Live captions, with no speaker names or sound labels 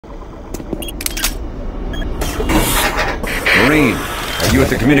Marine. Are you at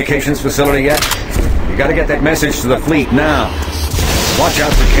the communications facility yet? You gotta get that message to the fleet now. Watch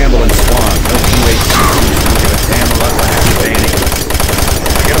out for Campbell and Swan. Those UHCs don't give a damn about what happens to any of us.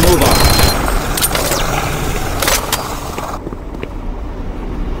 I gotta move on.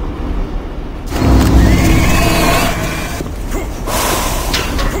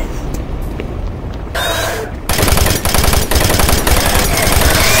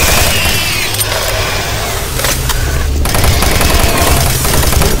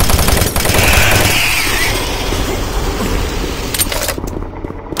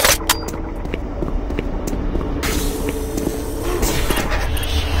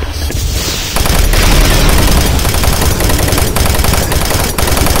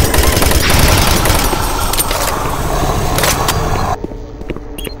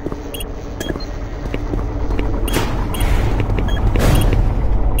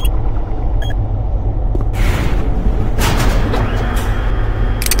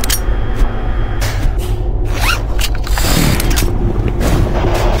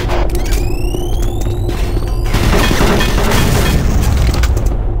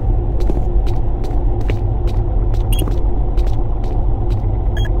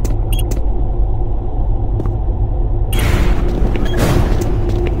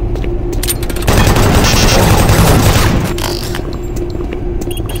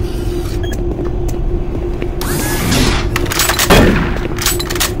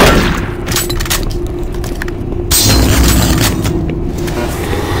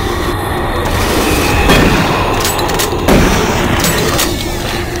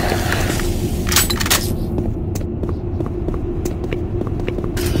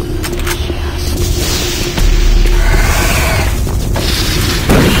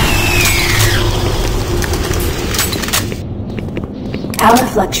 Power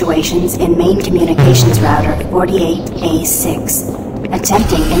fluctuations in main communications router 48A6.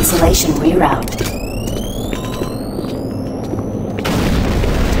 Attempting insulation reroute.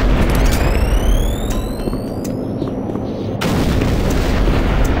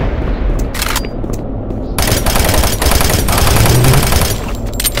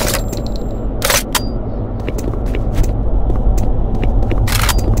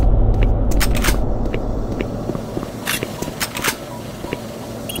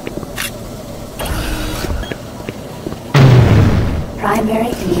 Primary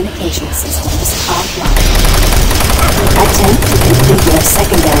communication systems offline. Attempt to configure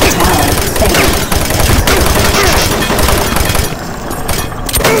secondary tower failed.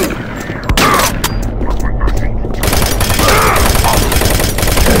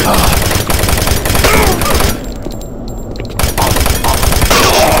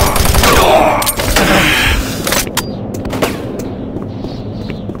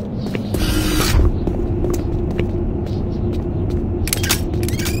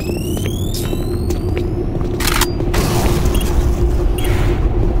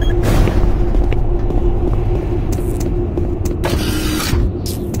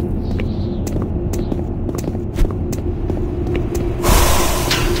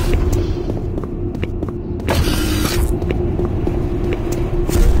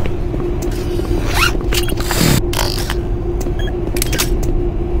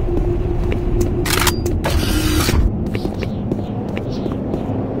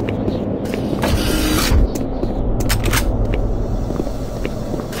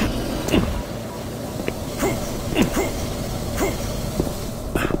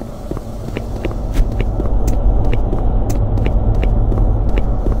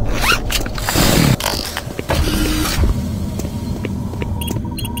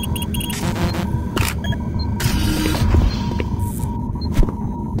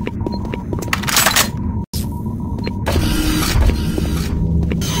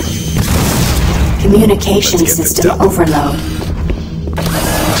 Communication system overload.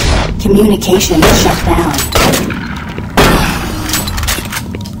 Communication shut down.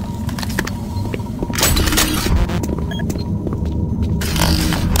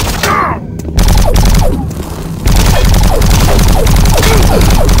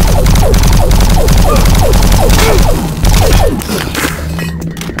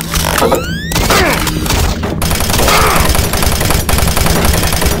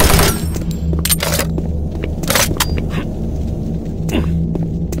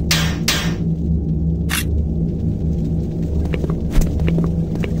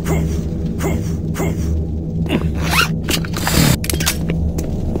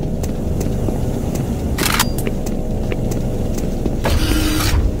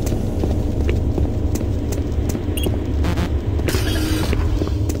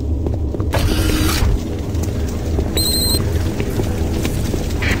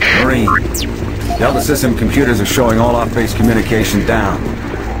 Delta System computers are showing all off-base communication down.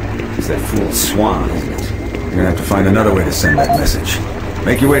 It's that fool Swan, isn't it? You're gonna have to find another way to send that message.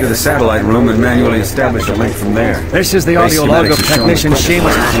 Make your way to the satellite room and manually establish a link from there. This is the Base audio log of schematics are showing Technician the quickest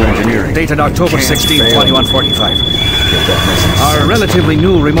Seamus, path to engineering. dated October Can't 16, fail. 2145. Get that message Our sent. relatively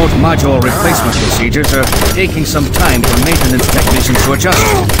new remote module replacement procedures are taking some time for maintenance technicians to adjust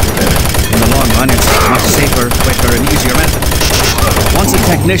to. In the long run, it's a much safer, quicker, and easier method. Once a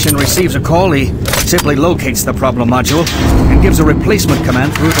technician receives a call, he simply locates the problem module and gives a replacement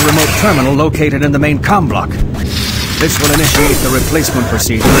command through the remote terminal located in the main comm block. This will initiate the replacement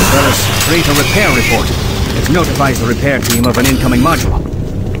procedure as well as create a repair report. It notifies the repair team of an incoming module.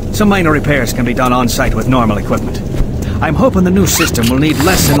 Some minor repairs can be done on-site with normal equipment. I'm hoping the new system will need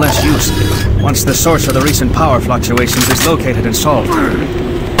less and less use once the source of the recent power fluctuations is located and solved.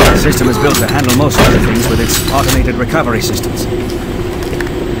 The system is built to handle most other things with its automated recovery systems.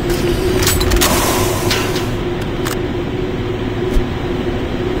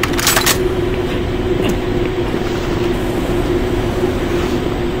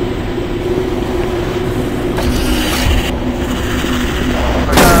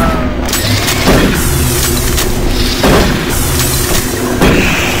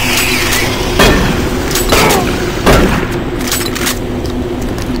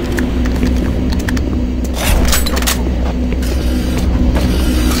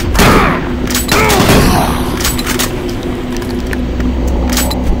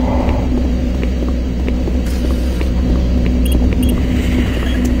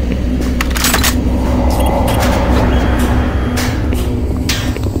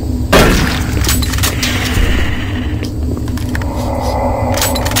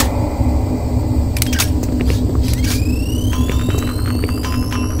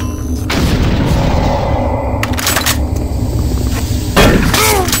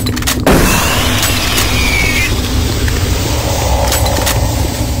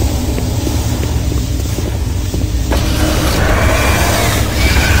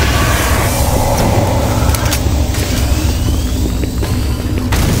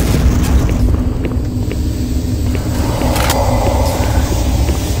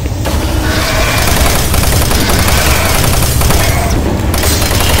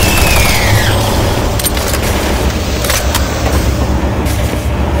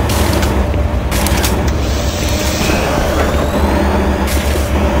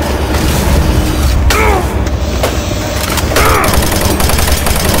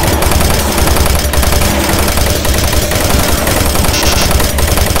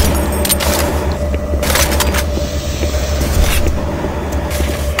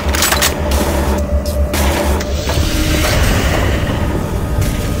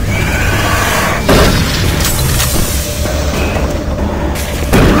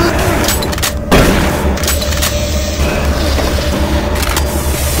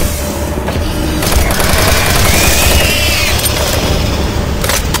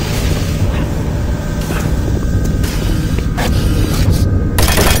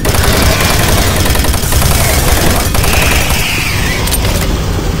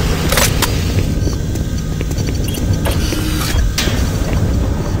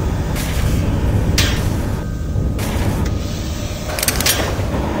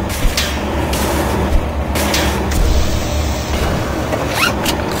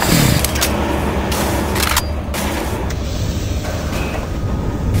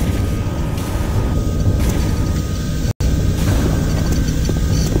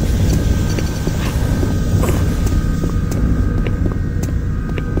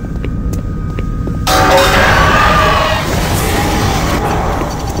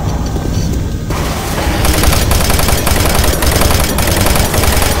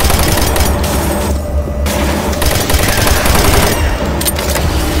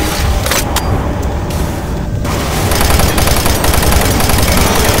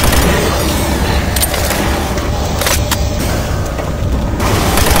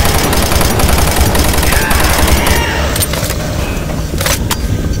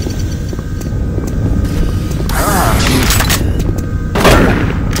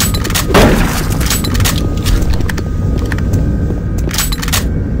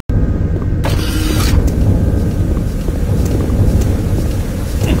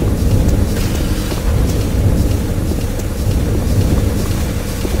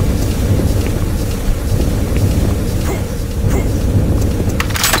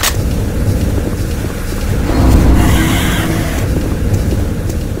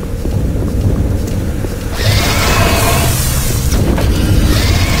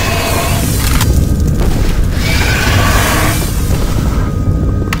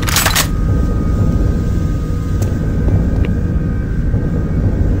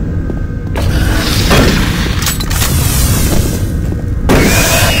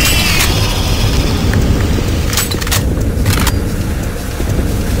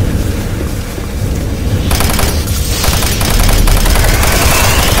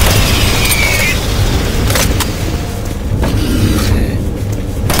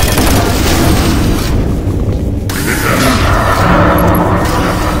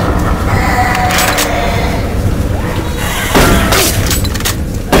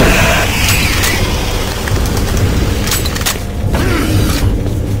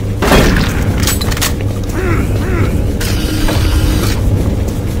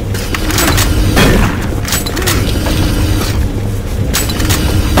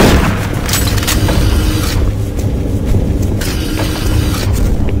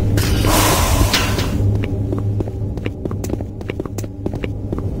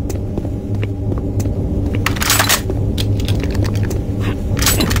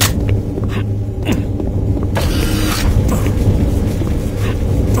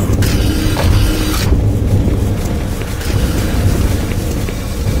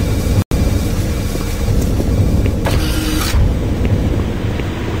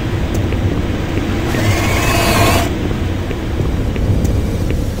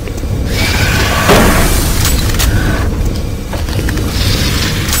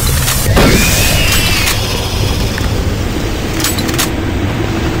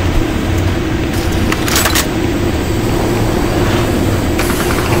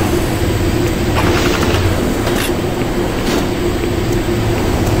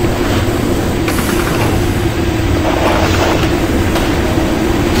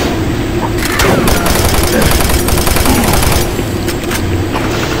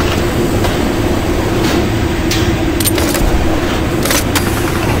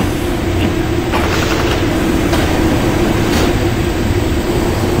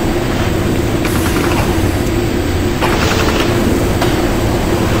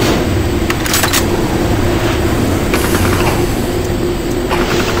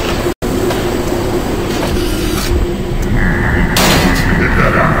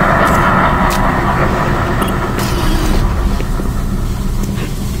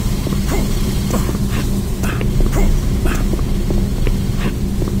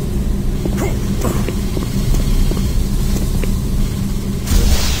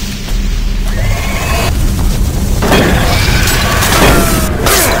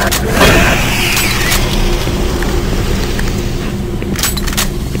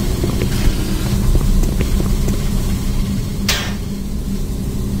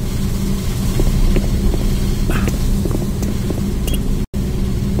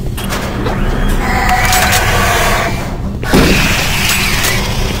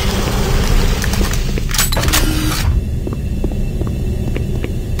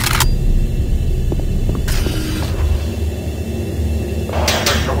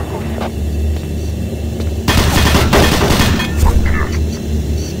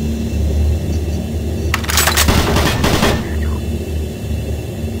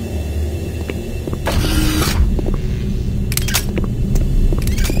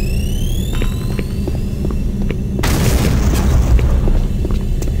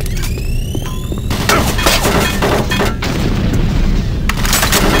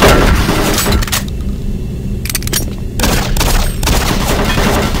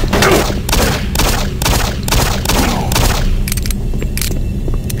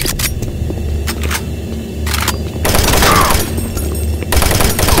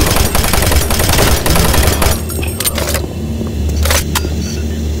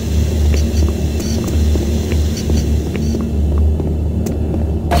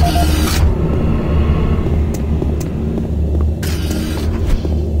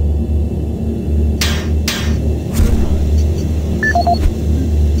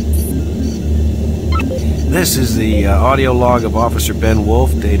 This is the audio log of Officer Ben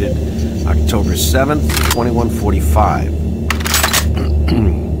Wolf, dated October 7th,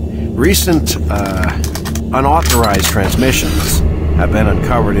 2145. Recent unauthorized transmissions have been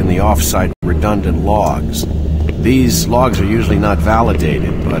uncovered in the off-site redundant logs. These logs are usually not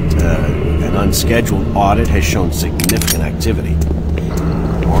validated, but an unscheduled audit has shown significant activity.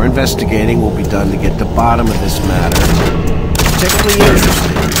 More investigating will be done to get to the bottom of this matter. Particularly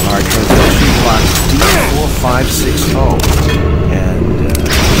interesting are transmission blocks D4560 and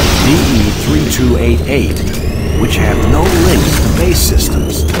DE3288, which have no links to base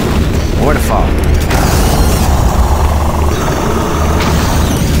systems. More to follow.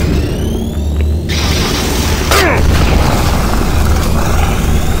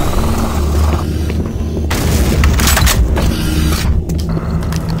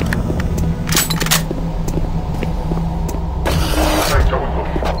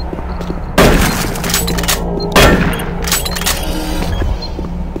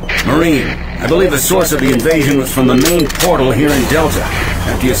 Marine, I believe the source of the invasion was from the main portal here in Delta.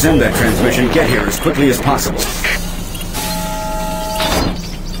 After you send that transmission, get here as quickly as possible.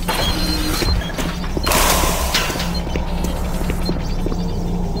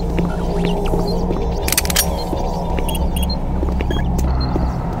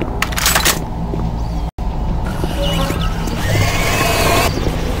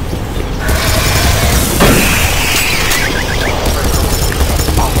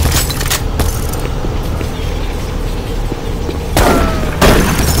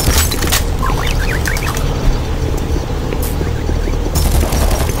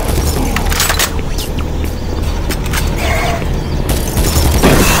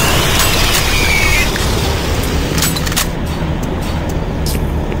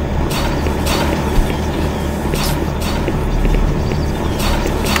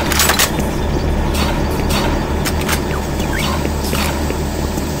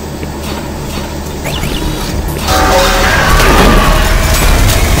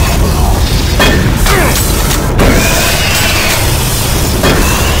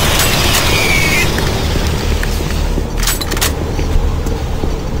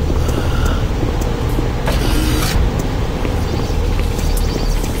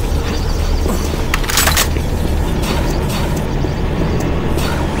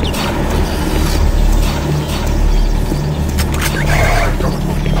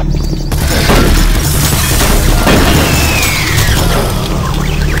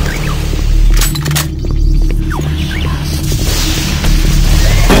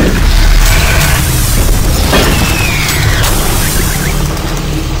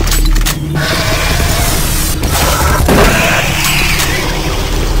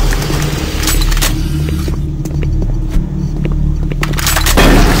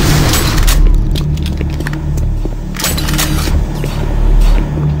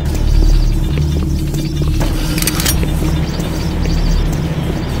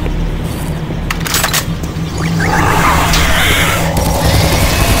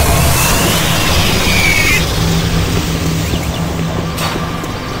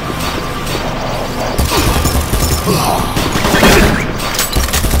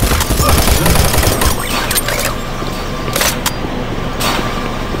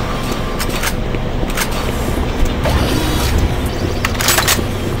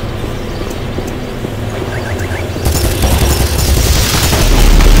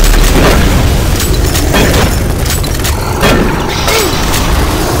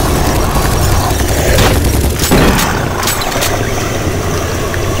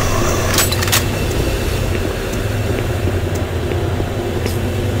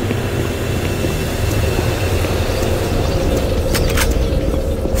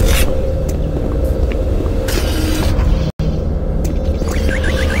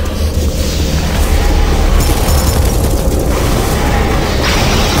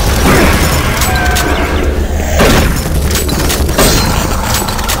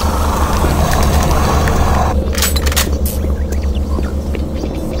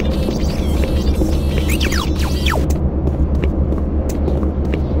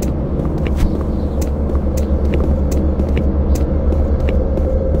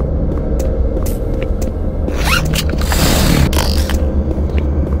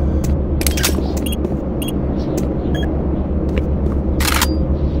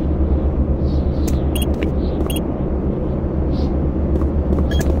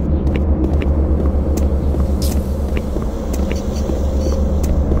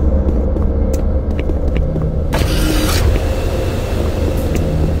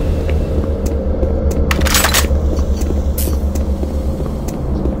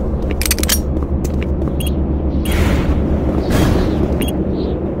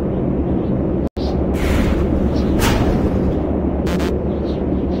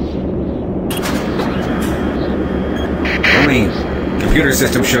 computer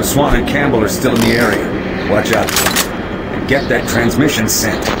system shows Swan and Campbell are still in the area. Watch out for them. And get that transmission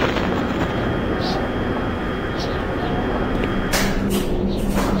sent.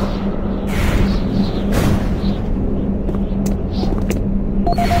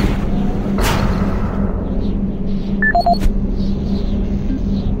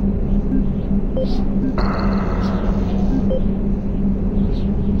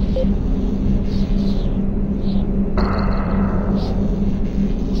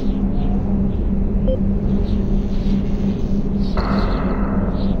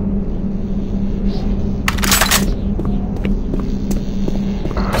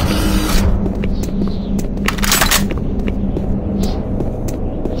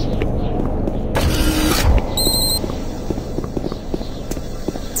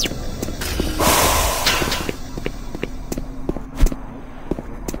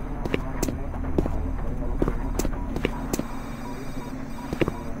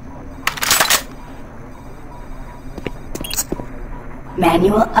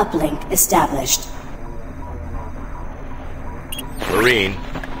 Manual uplink established. Marine,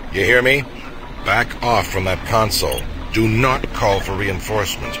 you hear me? Back off from that console. Do not call for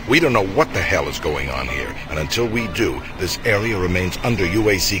reinforcements. We don't know what the hell is going on here, and until we do, this area remains under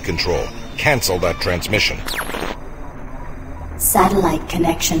UAC control. Cancel that transmission. Satellite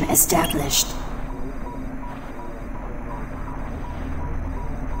connection established.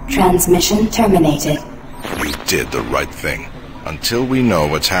 Transmission terminated. You did the right thing. Until we know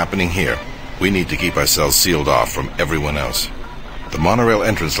what's happening here, we need to keep ourselves sealed off from everyone else. The monorail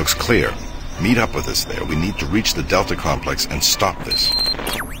entrance looks clear. Meet up with us there. We need to reach the Delta complex and stop this.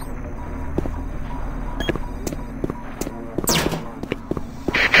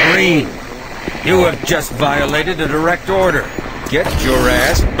 Marine, you have just violated a direct order. Get your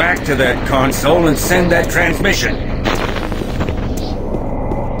ass back to that console and send that transmission.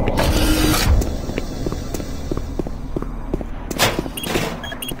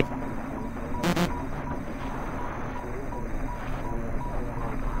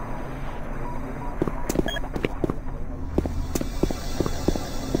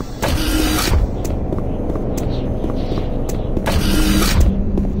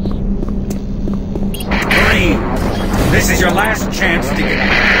 This is your last chance to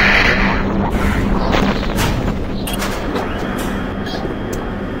get...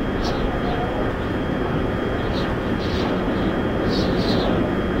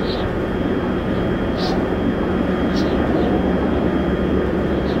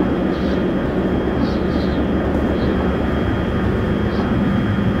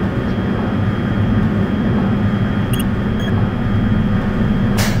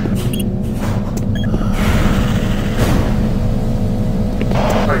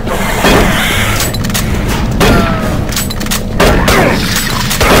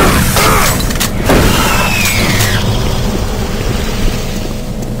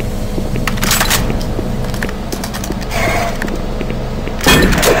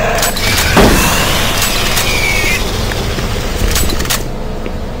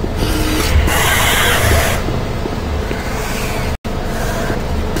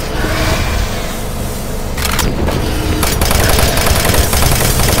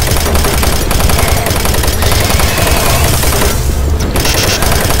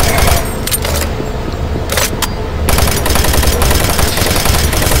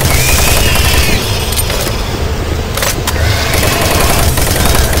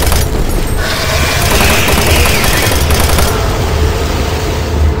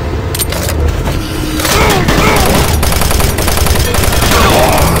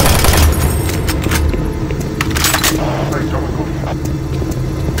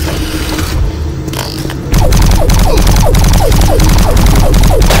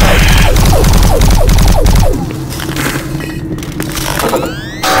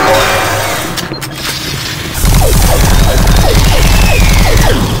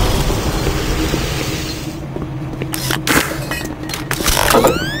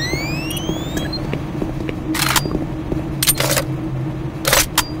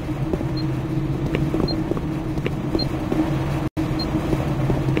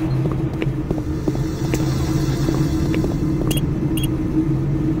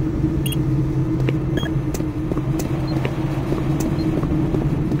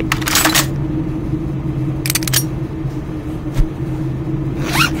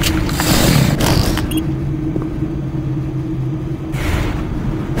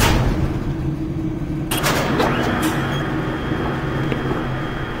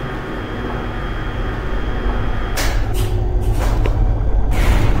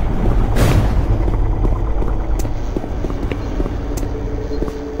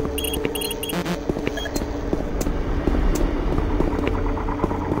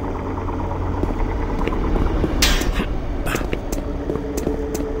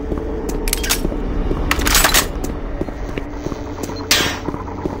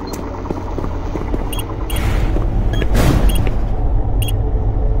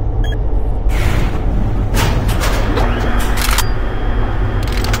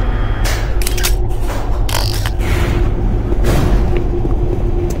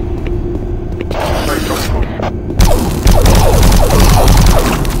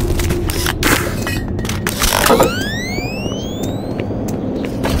 Got it.